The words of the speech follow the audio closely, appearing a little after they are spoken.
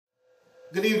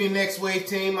Good evening, Next Wave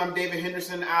team. I'm David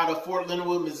Henderson out of Fort Leonard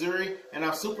Wood, Missouri, and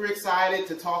I'm super excited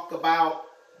to talk about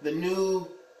the new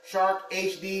Shark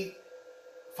HD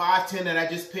 510 that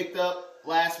I just picked up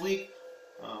last week.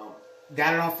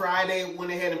 Got it on Friday,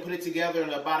 went ahead and put it together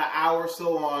in about an hour or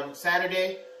so on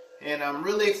Saturday, and I'm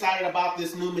really excited about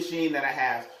this new machine that I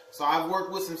have. So I've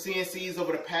worked with some CNCs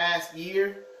over the past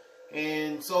year,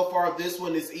 and so far this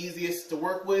one is easiest to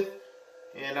work with.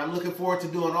 And I'm looking forward to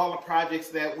doing all the projects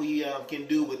that we can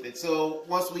do with it. So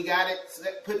once we got it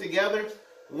put together,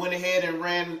 went ahead and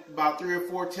ran about 3 or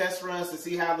 4 test runs to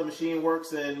see how the machine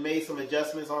works and made some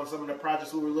adjustments on some of the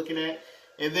projects we were looking at.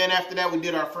 And then after that, we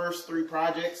did our first 3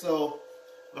 projects. So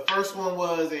the first one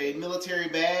was a military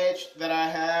badge that I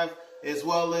have, as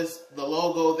well as the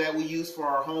logo that we use for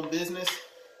our home business.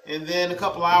 And then a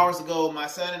couple hours ago, my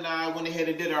son and I went ahead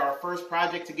and did our first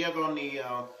project together on the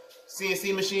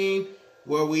CNC machine,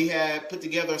 where we had put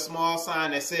together a small sign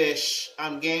that says, "Shh,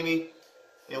 I'm gaming,"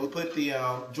 and we put the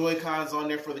Joy-Cons on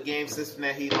there for the game system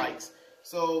that he likes.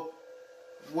 So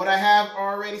what I have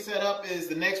already set up is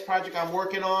the next project I'm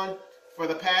working on. For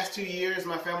the past 2 years,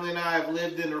 my family and I have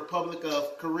lived in the Republic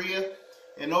of Korea,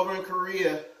 and over in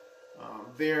Korea,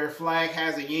 their flag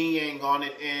has a yin-yang on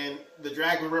it, and the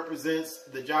dragon represents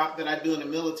the job that I do in the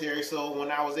military. So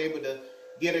when I was able to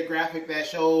get a graphic that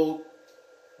showed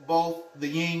both the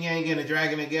yin-yang and the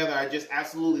dragon together, I just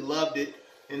absolutely loved it.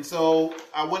 And so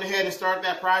I went ahead and started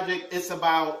that project. It's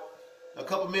about a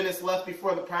couple minutes left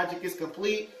before the project is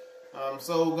complete.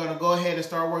 So we're going to go ahead and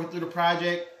start working through the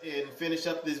project and finish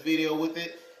up this video with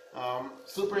it.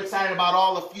 Super excited about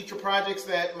all the future projects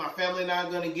that my family and I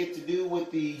are going to get to do with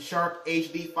the Shark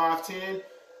HD 510.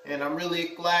 And I'm really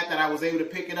glad that I was able to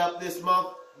pick it up this month,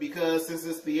 because since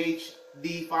it's the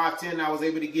HD 510, I was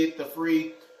able to get the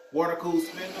free water-cooled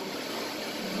spindle.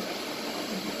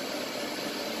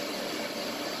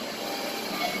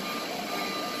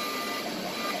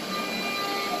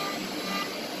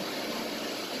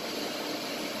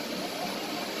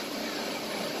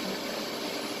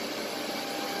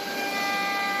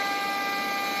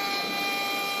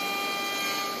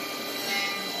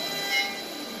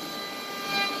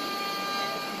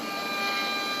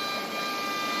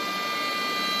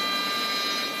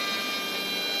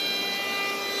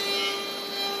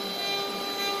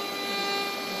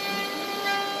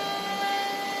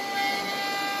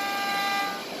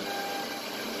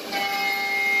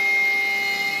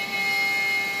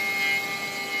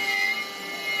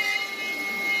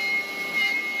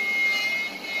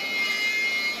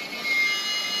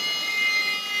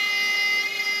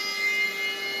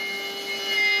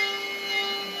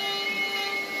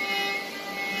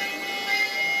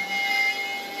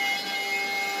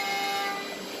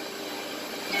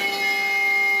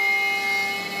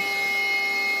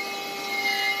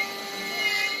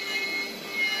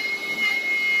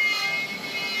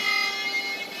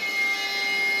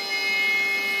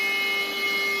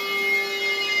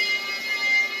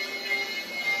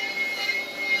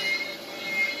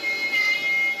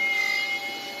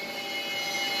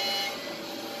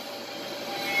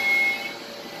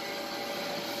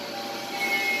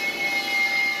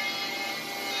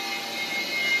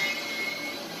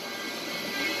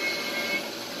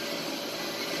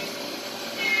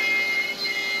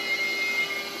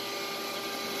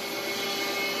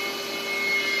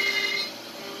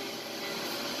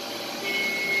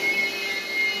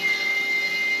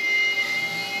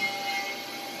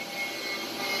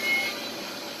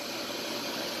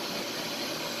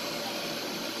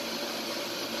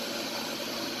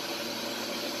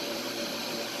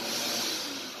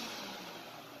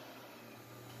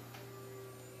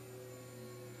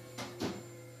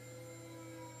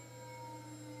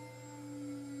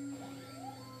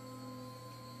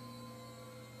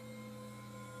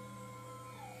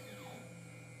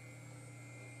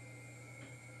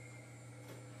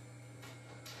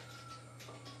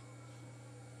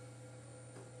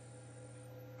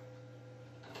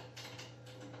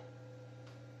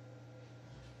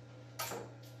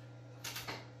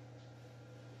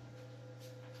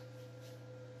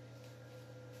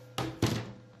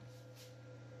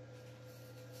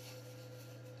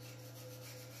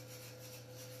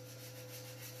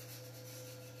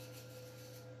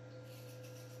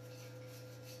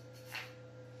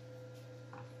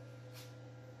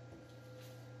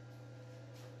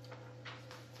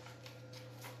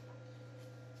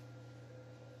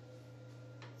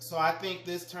 So I think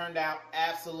this turned out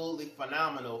absolutely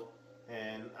phenomenal,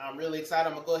 and I'm really excited.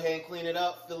 I'm going to go ahead and clean it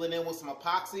up, fill it in with some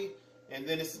epoxy, and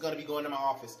then this is going to be going to my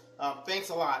office. Thanks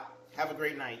a lot. Have a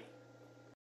great night.